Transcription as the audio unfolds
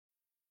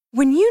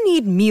When you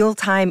need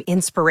mealtime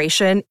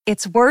inspiration,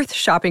 it's worth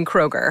shopping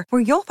Kroger,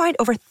 where you'll find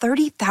over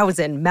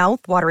 30,000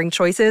 mouth-watering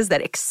choices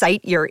that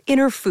excite your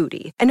inner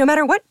foodie. And no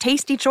matter what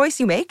tasty choice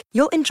you make,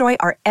 you'll enjoy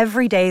our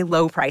everyday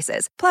low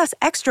prices, plus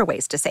extra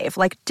ways to save,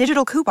 like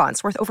digital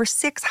coupons worth over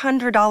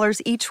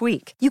 $600 each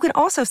week. You can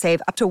also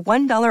save up to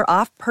 $1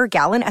 off per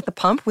gallon at the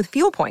pump with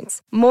fuel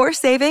points. More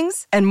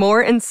savings and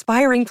more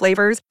inspiring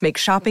flavors make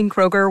shopping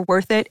Kroger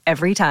worth it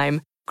every time.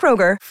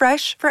 Kroger,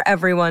 fresh for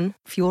everyone.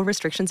 Fuel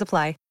restrictions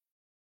apply.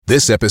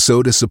 This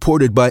episode is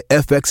supported by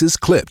FX's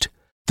Clipped,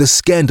 the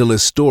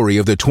scandalous story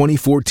of the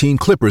 2014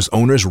 Clippers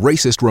owner's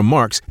racist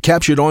remarks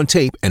captured on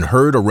tape and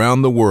heard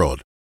around the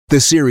world. The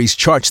series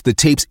charts the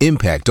tape's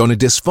impact on a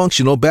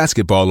dysfunctional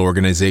basketball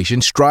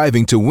organization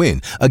striving to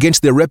win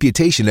against their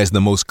reputation as the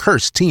most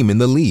cursed team in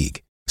the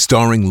league.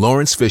 Starring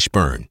Lawrence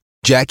Fishburne,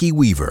 Jackie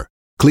Weaver,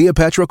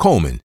 Cleopatra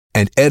Coleman,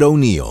 and Ed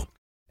O'Neill.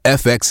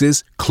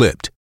 FX's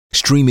Clipped,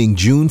 streaming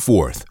June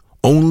 4th,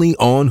 only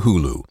on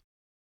Hulu.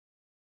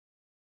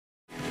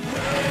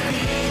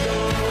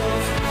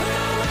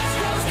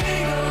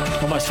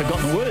 Almost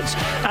forgotten the words.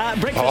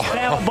 Breakfast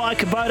powered by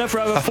Kubota. For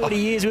over 40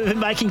 years, we've been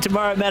making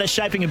tomorrow matter,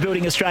 shaping and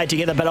building Australia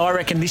together. But I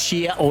reckon this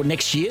year or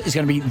next year is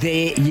going to be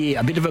their year.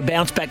 A bit of a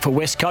bounce back for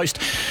West Coast,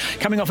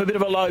 coming off a bit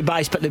of a low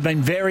base, but they've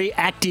been very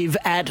active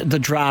at the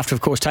draft,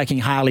 of course, taking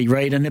Harley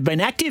Reid, and they've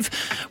been active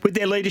with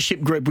their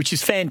leadership group, which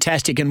is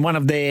fantastic. And one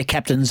of their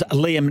captains,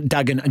 Liam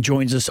Duggan,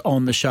 joins us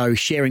on the show,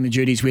 sharing the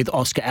duties with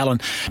Oscar Allen.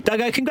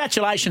 Duggo,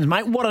 congratulations,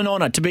 mate. What an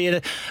honour. To be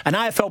an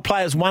AFL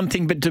player is one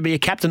thing, but to be a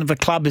captain of a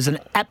club is an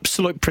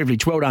absolute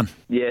privilege. Well done.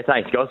 Yeah,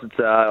 thanks, Goss. It's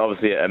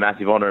obviously a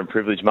massive honour and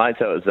privilege, mate.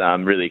 So it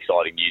was really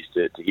exciting news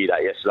to hear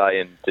that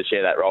yesterday, and to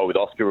share that role with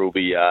Oscar will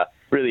be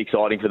really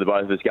exciting for the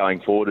both of us going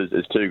forward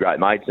as two great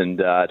mates and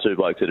two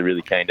blokes that are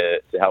really keen to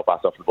help us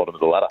off the bottom of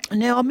the ladder.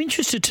 Now, I'm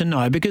interested to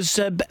know, because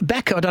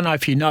back, I don't know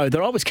if you know,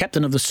 that I was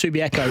captain of the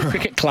Subiaco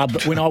Cricket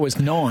Club when I was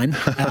 9,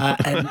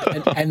 and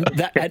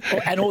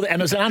it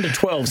was an under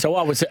 12, so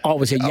I was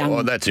a young. Oh,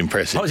 well, that's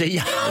impressive. I was a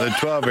young. The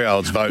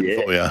 12-year-olds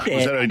voting for you.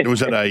 Yeah.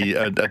 Was that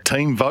a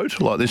team vote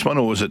like this one,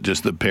 or was it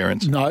just the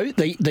parents? No,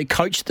 the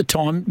coach at the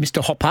time,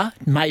 Mr. Hopper,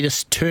 made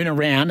us turn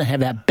around and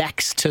have our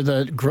backs to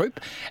the group,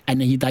 and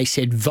they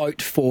said vote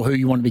for who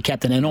you want to be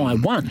captain, and I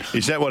won.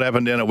 Is that what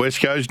happened down at West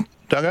Coast,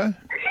 Duggo?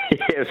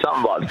 Yeah,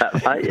 something like that,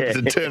 mate. Yeah.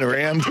 Did it turn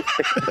around?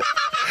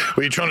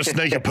 Were you trying to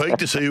sneak a peek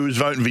to see who was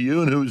voting for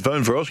you and who was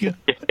voting for Oscar?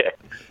 Yeah.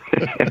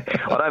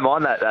 I don't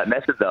mind that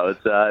method, though.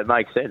 It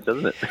makes sense,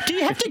 doesn't it? Do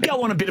you have to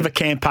go on a bit of a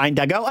campaign,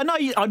 Duggo? I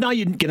know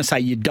you're going to say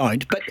you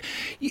don't, but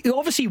you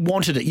obviously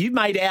wanted it. You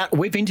made out,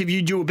 we've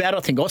interviewed you about it. I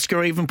think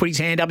Oscar even put his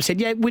hand up and said,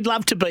 yeah, we'd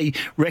love to be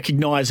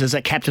recognised as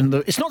a captain.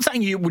 It's not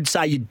something you would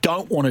say you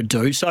don't want to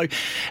do. So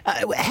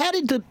how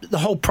did the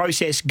whole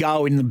process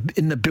go in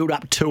the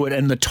build-up to it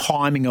and the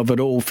timing of it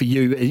all for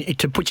you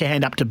to put your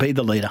hand up to be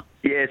the leader?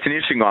 Yeah, it's an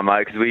interesting one,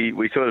 mate, because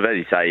we sort of, as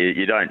you say,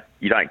 you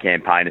don't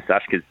campaign as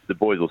such, because the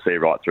boys will see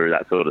right through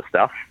that sort of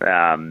stuff.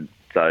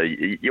 So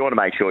you want to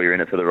make sure you're in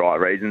it for the right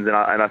reasons, and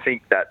I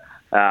think that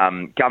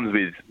comes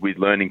with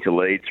learning to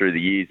lead through the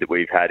years that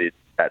we've had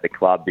at the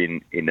club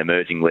in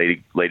emerging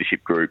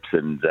leadership groups,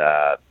 and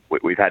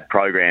we've had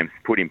programs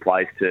put in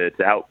place to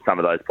help some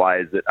of those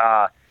players that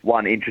are,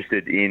 one,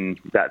 interested in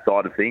that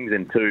side of things,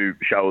 and two,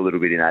 show a little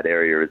bit in that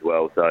area as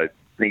well. So I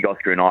think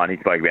Oscar and I, and he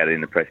spoke about it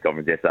in the press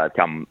conference yesterday, have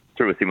come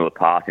through a similar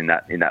path in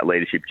that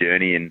leadership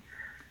journey, and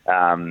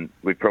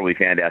we've probably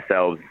found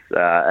ourselves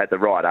at the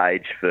right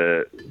age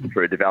for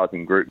a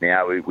developing group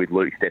now, with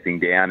Luke stepping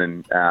down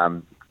and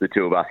the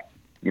two of us,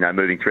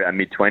 moving through our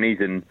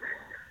mid-20s, and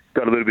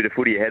got a little bit of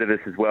footy ahead of us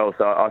as well.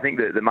 So I think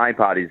that the main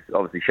part is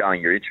obviously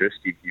showing your interest.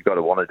 You've got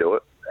to want to do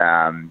it.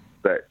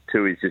 But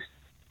two is just,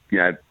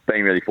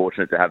 being really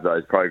fortunate to have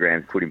those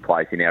programs put in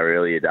place in our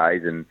earlier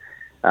days, and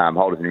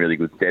hold us in really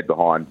good stead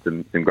behind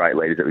some great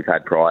leaders that we've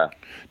had prior.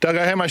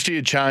 Duggo, how much do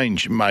you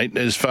change, mate,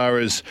 as far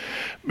as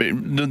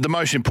the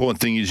most important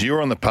thing is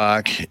you're on the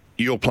park,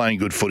 you're playing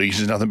good footy.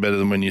 There's nothing better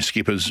than when your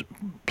skipper's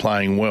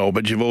playing well,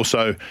 but you've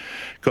also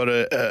got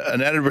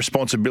an added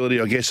responsibility,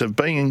 I guess, of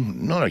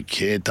being not a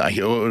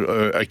caretaker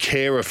or a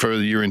carer for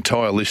your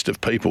entire list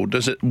of people.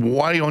 Does it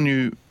weigh on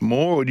you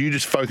more, or do you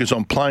just focus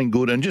on playing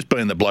good and just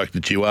being the bloke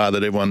that you are,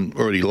 that everyone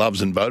already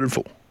loves and voted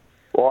for?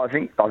 Well, I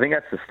think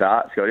that's the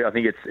start, Scotty. I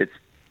think it's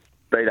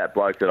be that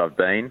bloke that I've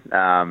been,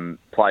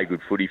 play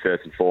good footy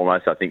first and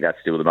foremost. I think that's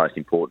still the most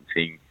important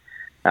thing,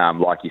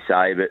 like you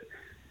say. But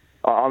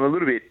I'm a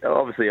little bit,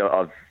 obviously,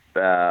 I've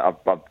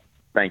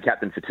been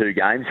captain for 2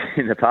 games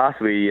in the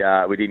past. We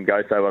didn't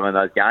go so well in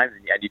those games,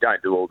 and you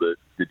don't do all the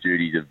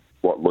duties of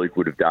what Luke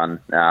would have done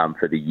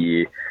for the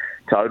year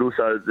total.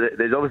 So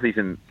there's obviously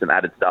some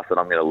added stuff that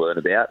I'm going to learn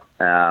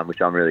about,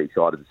 which I'm really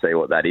excited to see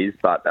what that is.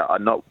 But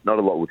not a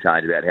lot will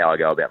change about how I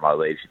go about my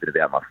leadership and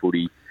about my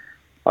footy.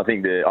 I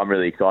think I'm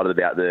really excited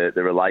about the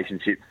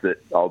relationships that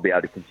I'll be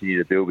able to continue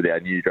to build with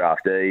our new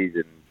draftees,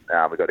 and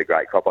we've got a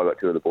great crop. I've got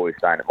 2 of the boys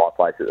staying at my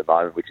place at the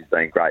moment, which has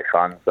been great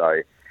fun.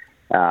 So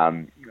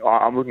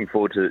I'm looking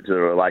forward to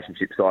the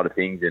relationship side of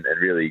things, and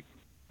really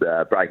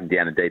breaking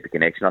down a deeper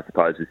connection, I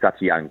suppose, with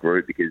such a young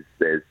group, because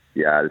there's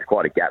there's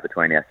quite a gap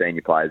between our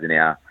senior players and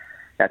our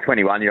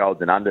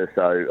 21-year-olds and under.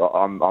 So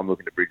I'm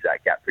looking to bridge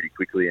that gap pretty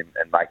quickly and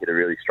make it a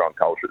really strong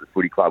culture at the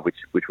footy club,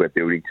 which we're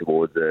building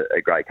towards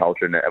a great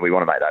culture, and we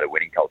want to make that a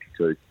winning culture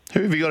too.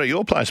 Who have you got at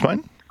your place,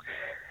 mate?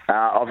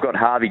 I've got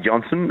Harvey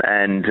Johnson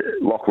and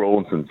Locke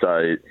Rawlinson.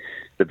 So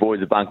the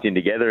boys are bunked in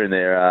together, and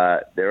they're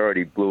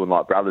already blue and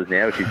like brothers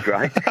now, which is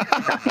great.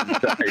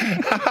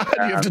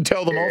 You have to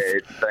tell them off.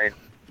 It's been,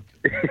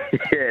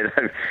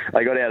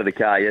 I got out of the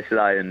car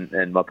yesterday,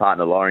 and my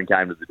partner Lauren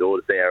came to the door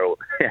to see how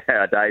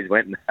our days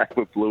went, and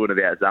we're fluent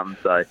about something.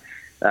 So,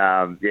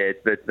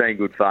 it's been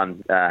good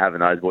fun having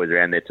those boys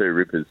around. They're two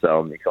rippers, so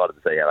I'm excited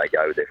to see how they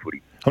go with their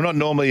footy. I'm not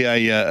normally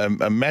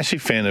a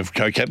massive fan of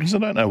co-captains. I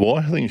don't know why.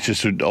 I think it's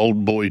just an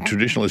old boy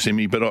traditionalist in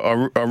me, but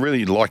I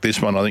really like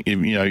this one. I think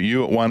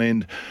you at one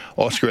end,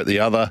 Oscar at the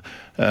other.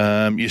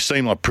 You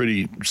seem like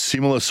pretty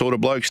similar sort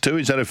of blokes too.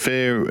 Is that a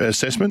fair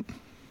assessment?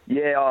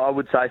 Yeah, I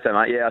would say so,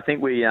 mate. Yeah, I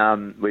think we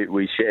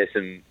share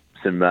some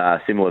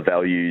similar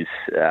values.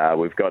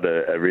 We've got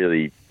a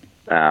really,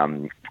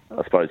 I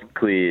suppose,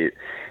 clear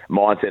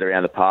mindset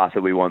around the path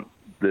that we want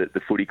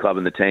the footy club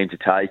and the team to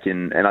take,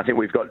 and I think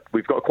we've got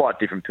quite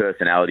different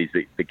personalities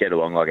that get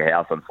along like a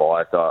house on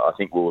fire. So I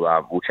think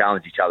we'll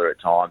challenge each other at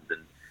times,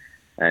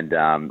 and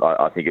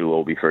I think it'll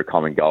all be for a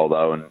common goal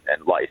though. And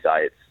like you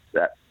say,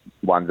 that's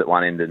one's at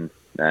one end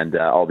and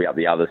I'll be up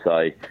the other.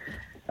 So.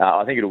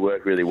 I think it'll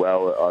work really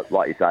well.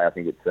 Like you say, I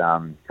think it's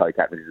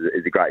co-captain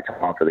is a great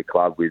time for the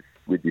club with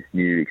this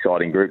new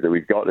exciting group that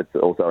we've got. It's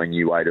also a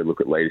new way to look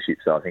at leadership,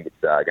 so I think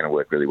it's going to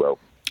work really well.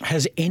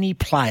 Has any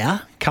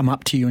player come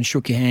up to you and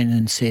shook your hand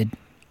and said,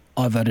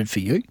 "I voted for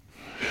you"?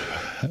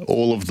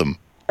 All of them.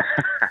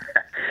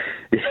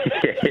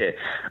 Yeah.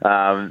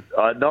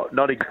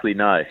 Not exactly,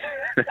 no.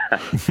 I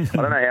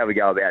don't know how we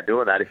go about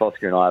doing that. If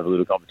Oscar and I have a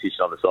little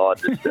competition on the side,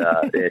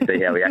 just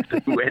see how we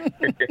actually went.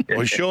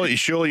 Well,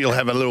 sure you'll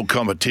have a little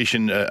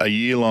competition, a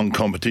year-long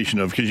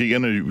competition because you're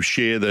going to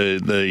share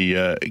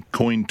the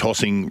coin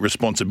tossing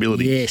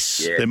responsibility.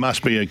 Yes. There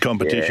must be a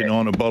competition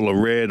on a bottle of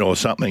red or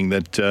something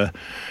that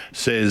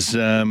says,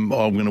 I'm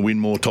going to win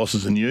more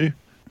tosses than you.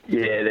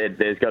 Yeah,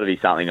 there's got to be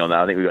something on that.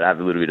 I think we've got to have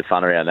a little bit of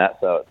fun around that.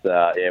 So,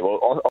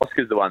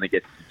 Oscar's the one that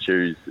gets to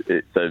choose.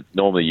 So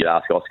normally you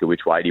ask Oscar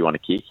which way do you want to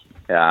kick.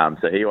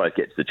 So he always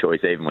gets the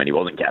choice, even when he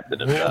wasn't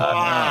captain, of what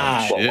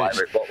way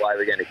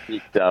we're going to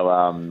kick. So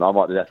I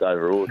might just have to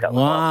overrule a couple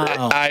of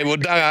times. Hey, well,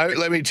 Duggo,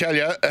 let me tell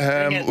you,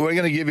 we're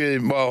going to give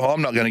you, well,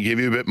 I'm not going to give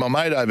you, but my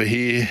mate over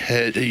here,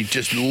 he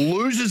just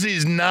loses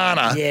his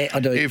nana. Yeah, I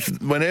do.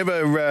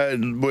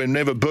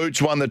 Whenever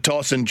Boots won the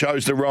toss and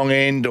chose the wrong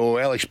end,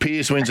 or Alex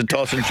Pearce wins the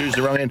toss and chooses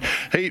the wrong end,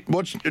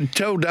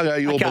 tell Duggo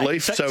your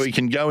belief so he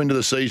can go into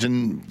the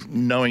season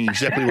knowing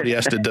exactly what he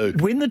has to do.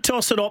 Win the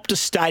toss at Optus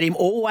Stadium,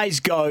 always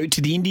go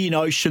to the Indian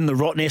Ocean, the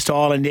Rottnest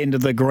Island end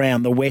of the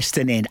ground, the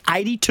western end.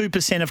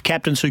 82% of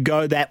captains who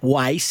go that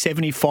way,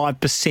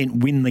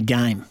 75% win the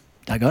game.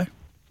 Duggo?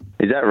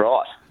 Is that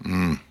right?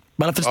 Mm.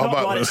 But if it's not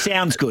right, it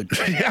sounds good.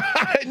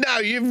 No,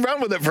 you've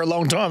run with it for a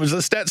long time. Is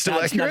the stat still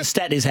accurate? No, the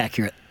stat is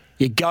accurate.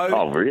 You go.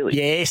 Oh, really?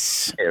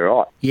 Yes. Yeah,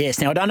 right. Yes.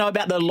 Now, I don't know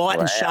about the light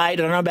and shade. I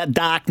don't know about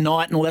dark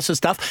night and all that sort of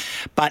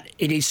stuff, but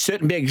it is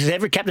certain because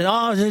every captain,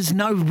 there's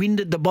no wind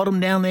at the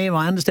bottom down there.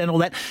 I understand all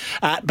that.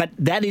 But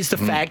that is the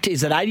fact, is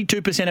that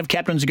 82% of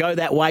captains go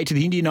that way to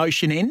the Indian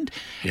Ocean end.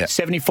 Yep.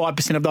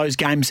 75% of those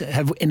games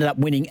have ended up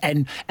winning.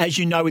 And as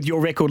you know, with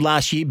your record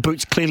last year,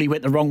 Boots clearly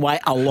went the wrong way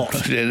a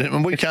lot. Yeah,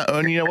 and we can't.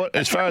 And you know what?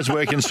 As far as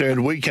we're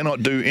concerned, we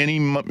cannot do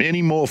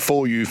any more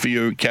for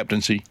your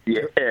captaincy.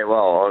 Yeah,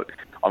 well,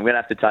 I'm going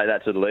to have to take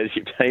that to the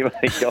leadership team. I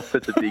think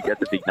that's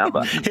a big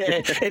number.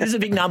 Yeah, it is a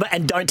big number,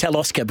 and don't tell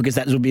Oscar because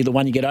that will be the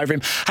one you get over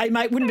him. Hey,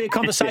 mate, wouldn't be a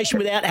conversation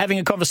without having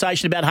a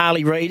conversation about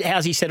Harley Reid.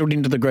 How's he settled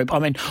into the group? I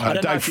mean, I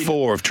don't know day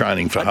 4 of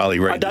training for Harley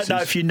Reid. I don't know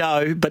if you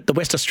know, but the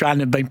West Australian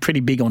have been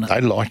pretty big on it.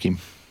 They like him.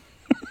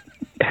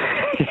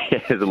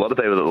 Yeah, there's a lot of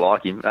people that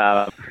like him.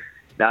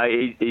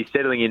 No, he's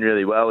settling in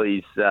really well.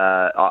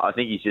 I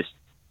think he's just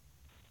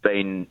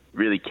been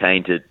really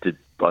keen to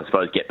I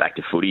suppose get back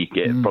to footy.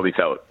 Probably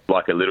felt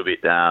like a little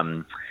bit for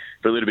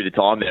a little bit of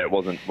time there. It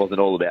wasn't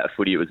all about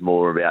footy. It was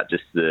more about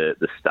just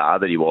the star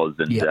that he was.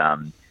 And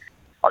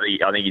I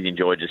think he's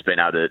enjoyed just being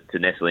able to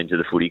nestle into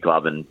the footy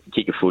club and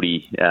kick a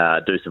footy,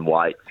 do some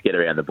weights, get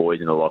around the boys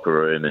in the locker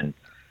room, and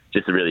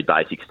just the really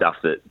basic stuff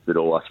that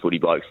all us footy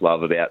blokes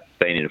love about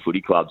being in a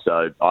footy club.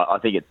 So I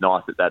think it's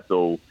nice that that's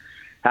all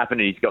happened,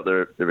 and he's got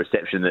the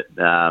reception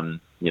that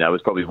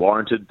was probably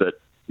warranted.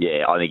 But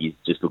yeah, I think he's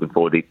just looking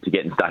forward to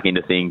getting stuck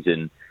into things,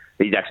 and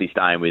he's actually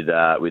staying with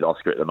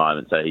Oscar at the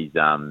moment, so he's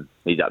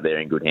up there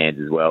in good hands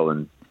as well,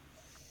 and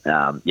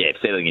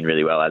settling in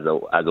really well as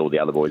all the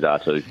other boys are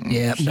too.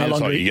 Yeah, sounds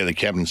like you get the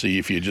captaincy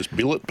if you just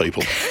billet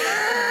people.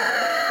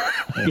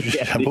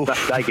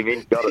 Take him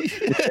in, got it.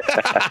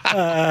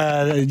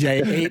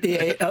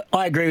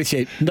 I agree with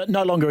you.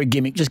 No longer a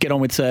gimmick. Just get on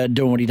with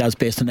doing what he does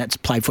best, and that's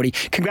play footy.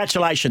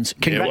 Congratulations.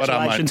 Well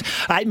done, mate.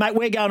 Hey, mate,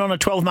 we're going on a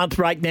 12-month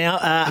break now.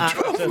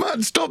 12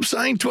 months? Stop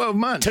saying 12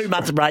 months. 2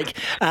 months break.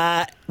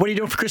 What are you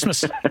doing for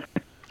Christmas?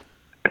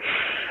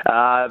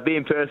 Be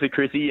in Perth with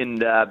Chrissy and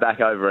back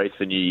over east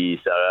for New Year's.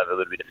 So have a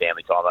little bit of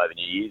family time over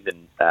New Year's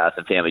and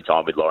some family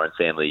time with Lauren's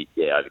family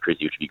over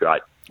Chrissy, which would be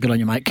great. Good on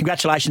you, mate.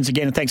 Congratulations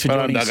again and thanks for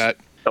joining us.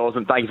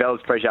 Awesome. Thank you,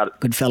 fellas. Appreciate it.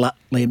 Good fella,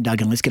 Liam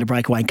Duggan. Let's get a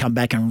breakaway and come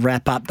back and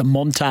wrap up. The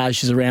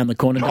montage is around the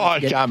corner.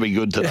 It can't be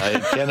good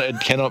today. It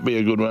cannot be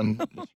a good one.